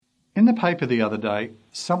In the paper the other day,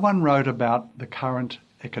 someone wrote about the current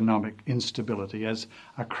economic instability as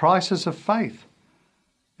a crisis of faith.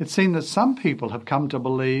 It seemed that some people have come to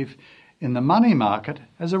believe in the money market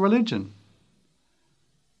as a religion.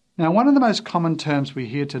 Now, one of the most common terms we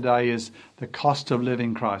hear today is the cost of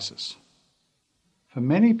living crisis. For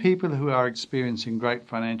many people who are experiencing great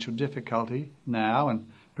financial difficulty now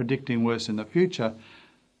and predicting worse in the future,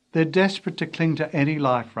 they're desperate to cling to any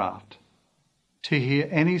life raft, to hear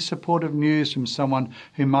any supportive news from someone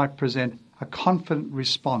who might present a confident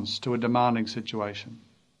response to a demanding situation.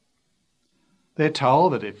 They're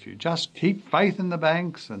told that if you just keep faith in the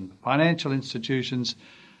banks and financial institutions,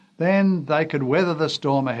 then they could weather the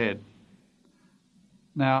storm ahead.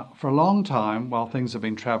 Now, for a long time, while things have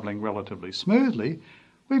been travelling relatively smoothly,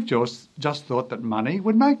 we've just thought that money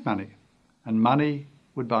would make money, and money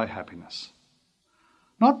would buy happiness.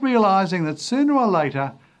 Not realising that sooner or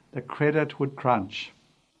later the credit would crunch,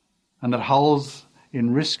 and that holes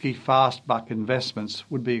in risky fast buck investments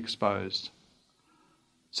would be exposed.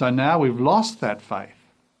 So now we've lost that faith,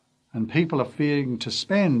 and people are fearing to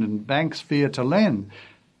spend and banks fear to lend.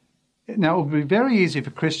 Now, it would be very easy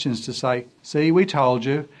for Christians to say, see, we told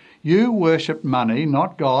you, you worship money,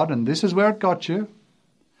 not God, and this is where it got you.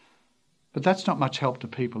 But that's not much help to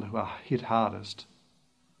people who are hit hardest.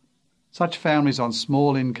 Such families on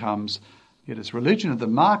small incomes, yet as religion of the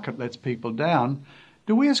market lets people down,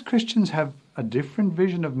 do we as Christians have a different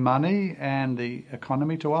vision of money and the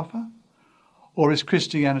economy to offer? Or is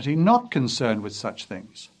Christianity not concerned with such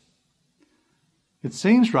things? It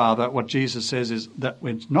seems rather what Jesus says is that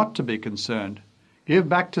we're not to be concerned. Give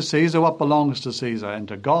back to Caesar what belongs to Caesar, and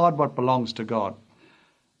to God what belongs to God.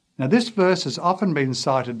 Now, this verse has often been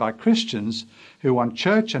cited by Christians who want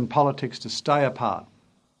church and politics to stay apart,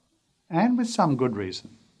 and with some good reason.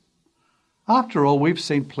 After all, we've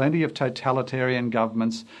seen plenty of totalitarian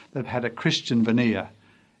governments that have had a Christian veneer,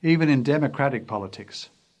 even in democratic politics.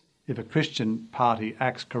 If a Christian party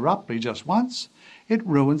acts corruptly just once, it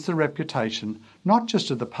ruins the reputation not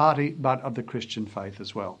just of the party but of the Christian faith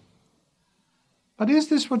as well. But is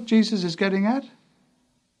this what Jesus is getting at?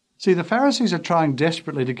 See, the Pharisees are trying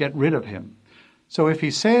desperately to get rid of him. So if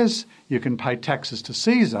he says you can pay taxes to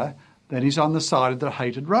Caesar, then he's on the side of the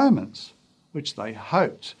hated Romans, which they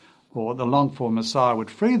hoped or the longed-for Messiah would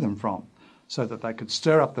free them from, so that they could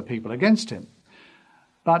stir up the people against him.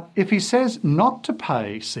 But if he says not to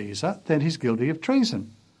pay Caesar, then he's guilty of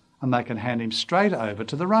treason, and they can hand him straight over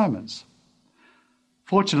to the Romans.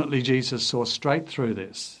 Fortunately, Jesus saw straight through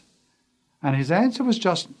this, and his answer was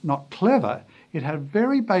just not clever. It had a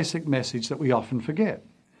very basic message that we often forget.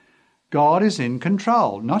 God is in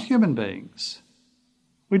control, not human beings.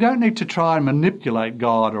 We don't need to try and manipulate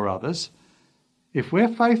God or others. If we're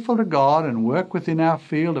faithful to God and work within our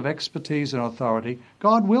field of expertise and authority,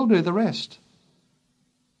 God will do the rest.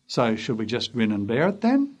 So should we just grin and bear it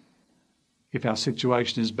then? If our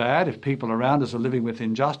situation is bad, if people around us are living with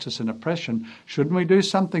injustice and oppression, shouldn't we do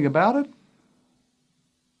something about it?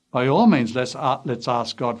 By all means, let's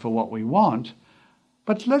ask God for what we want,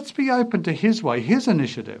 but let's be open to his way, his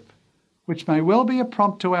initiative, which may well be a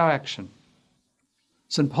prompt to our action.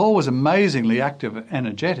 St. Paul was amazingly active and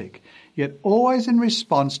energetic, yet always in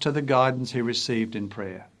response to the guidance he received in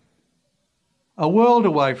prayer. A world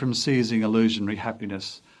away from seizing illusionary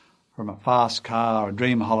happiness from a fast car, a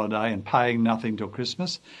dream holiday, and paying nothing till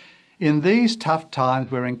Christmas, in these tough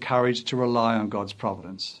times we're encouraged to rely on God's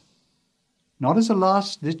providence. Not as a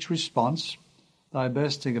last-ditch response, though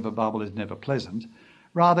bursting of a bubble is never pleasant,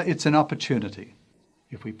 rather it's an opportunity.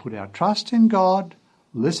 If we put our trust in God,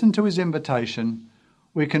 listen to his invitation,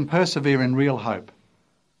 we can persevere in real hope,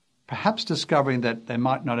 perhaps discovering that there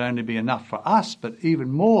might not only be enough for us, but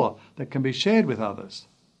even more that can be shared with others.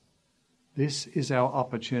 This is our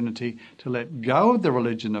opportunity to let go of the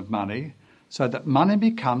religion of money so that money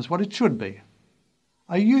becomes what it should be,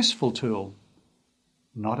 a useful tool,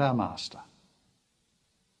 not our master.